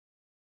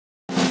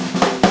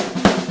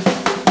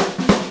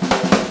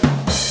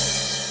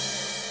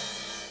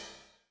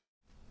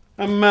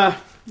I'm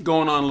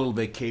going on a little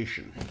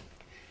vacation.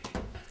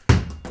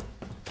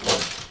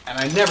 And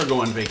I never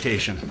go on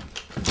vacation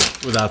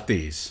without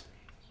these,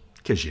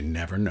 because you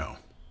never know.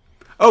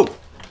 Oh,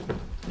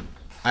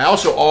 I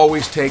also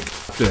always take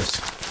this.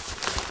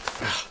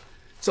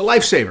 It's a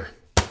lifesaver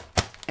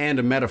and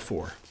a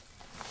metaphor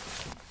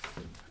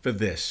for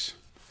this.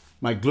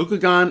 My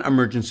Glucagon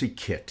emergency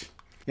kit.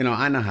 You know,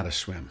 I know how to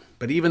swim,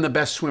 but even the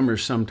best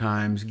swimmers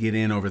sometimes get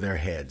in over their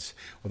heads.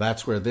 Well,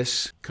 that's where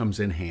this comes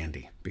in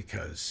handy,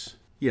 because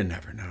you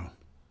never know.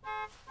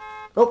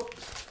 Oh,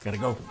 gotta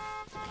go.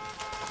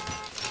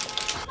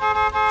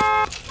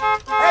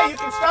 Hey, you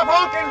can stop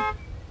honking.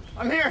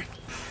 I'm here.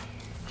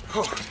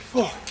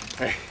 Oh,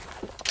 hey.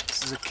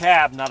 This is a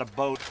cab, not a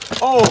boat.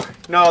 Oh,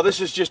 no, this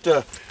is just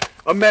a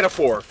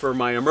metaphor for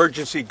my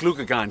emergency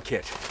Glucagon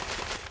kit.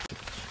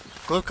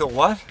 Gluca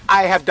what?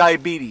 I have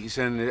diabetes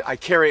and I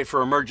carry it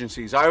for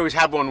emergencies. I always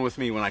have one with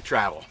me when I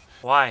travel.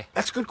 Why?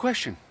 That's a good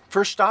question.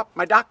 First stop,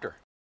 my doctor.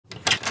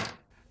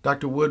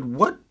 Dr. Wood,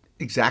 what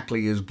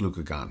exactly is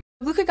Glucagon?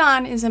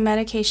 Glucagon is a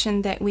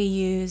medication that we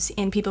use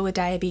in people with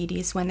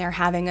diabetes when they're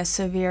having a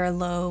severe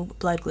low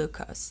blood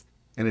glucose.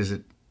 And is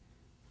it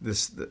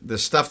the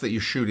stuff that you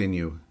shoot in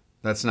you?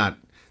 That's not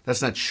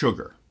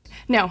sugar.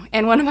 No,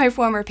 and one of my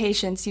former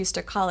patients used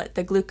to call it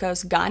the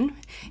glucose gun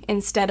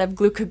instead of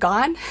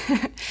glucagon.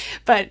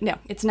 But no,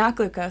 it's not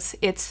glucose.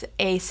 It's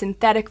a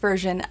synthetic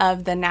version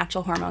of the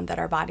natural hormone that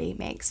our body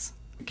makes.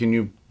 Can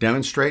you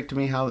demonstrate to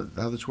me how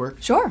this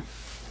works? Sure.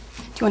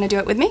 Do you want to do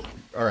it with me?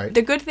 All right.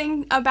 The good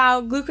thing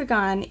about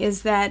glucagon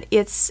is that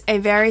it's a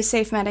very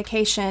safe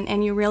medication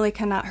and you really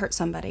cannot hurt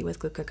somebody with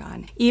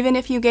glucagon. Even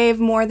if you gave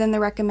more than the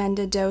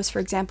recommended dose, for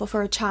example,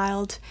 for a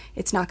child,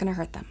 it's not going to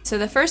hurt them. So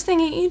the first thing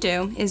that you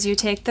do is you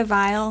take the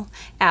vial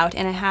out,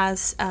 and it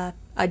has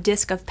a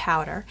disc of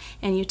powder,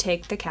 and you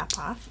take the cap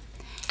off.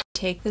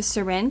 Take the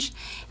syringe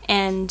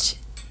and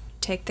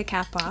take the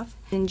cap off.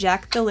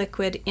 Inject the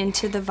liquid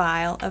into the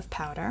vial of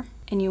powder,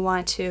 and you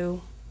want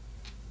to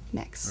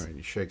mix. All right,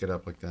 you shake it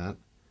up like that.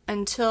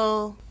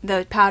 Until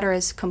the powder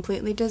is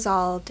completely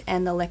dissolved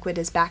and the liquid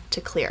is back to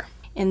clear.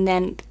 And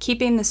then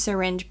keeping the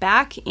syringe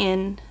back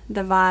in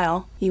the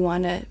vial, you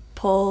want to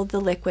pull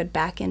the liquid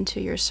back into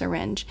your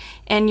syringe.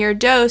 And your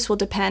dose will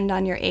depend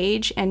on your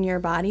age and your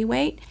body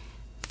weight.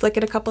 Flick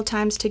it a couple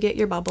times to get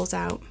your bubbles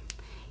out.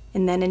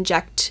 And then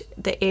inject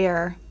the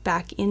air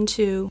back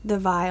into the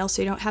vial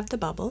so you don't have the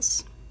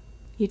bubbles.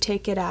 You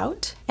take it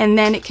out, and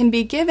then it can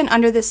be given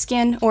under the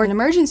skin, or in an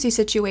emergency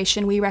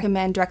situation, we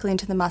recommend directly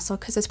into the muscle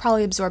because it's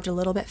probably absorbed a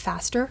little bit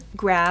faster.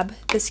 Grab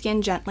the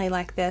skin gently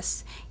like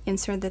this,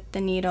 insert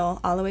the needle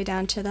all the way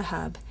down to the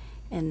hub,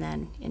 and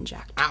then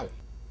inject. Ow!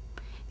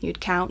 You'd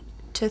count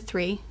to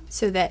 3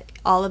 so that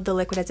all of the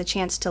liquid has a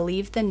chance to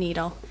leave the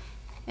needle,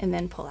 and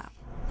then pull out.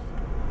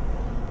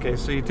 Okay,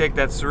 so you take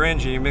that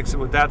syringe and you mix it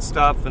with that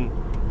stuff, and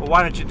well,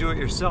 why don't you do it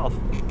yourself?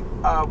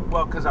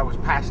 Well, because I was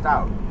passed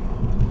out.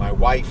 My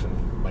wife and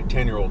my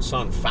 10-year-old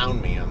son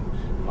found me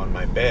on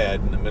my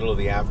bed in the middle of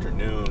the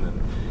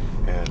afternoon,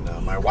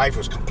 and my wife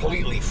was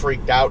completely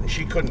freaked out, and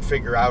she couldn't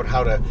figure out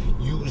how to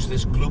use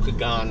this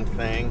Glucagon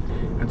thing.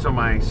 And so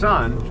my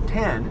son, who's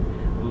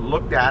 10,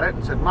 looked at it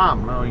and said,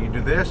 "Mom, no, you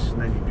do this,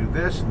 and then you do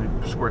this, and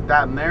then squirt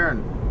that in there,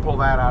 and pull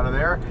that out of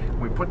there."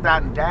 And we put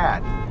that in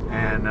Dad,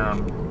 and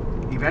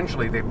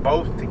eventually they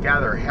both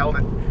together held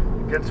it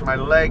against my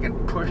leg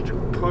and pushed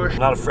and pushed.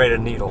 I'm not afraid of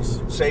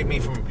needles. Saved me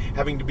from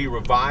having to be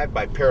revived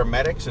by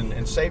paramedics,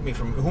 and saved me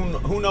from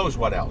who knows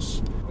what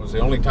else. It was the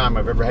only time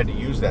I've ever had to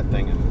use that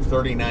thing in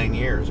 39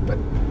 years, but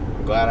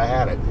I'm glad I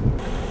had it.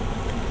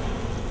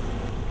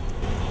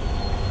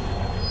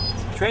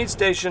 Train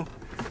station.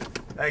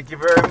 Thank you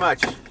very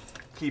much.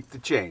 Keep the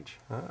change.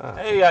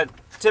 Hey,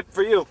 tip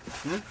for you.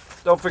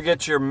 Don't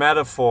forget your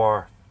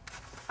metaphor.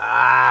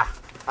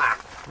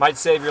 Might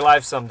save your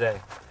life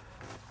someday.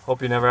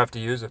 Hope you never have to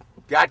use it.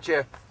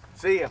 Gotcha.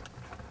 See ya.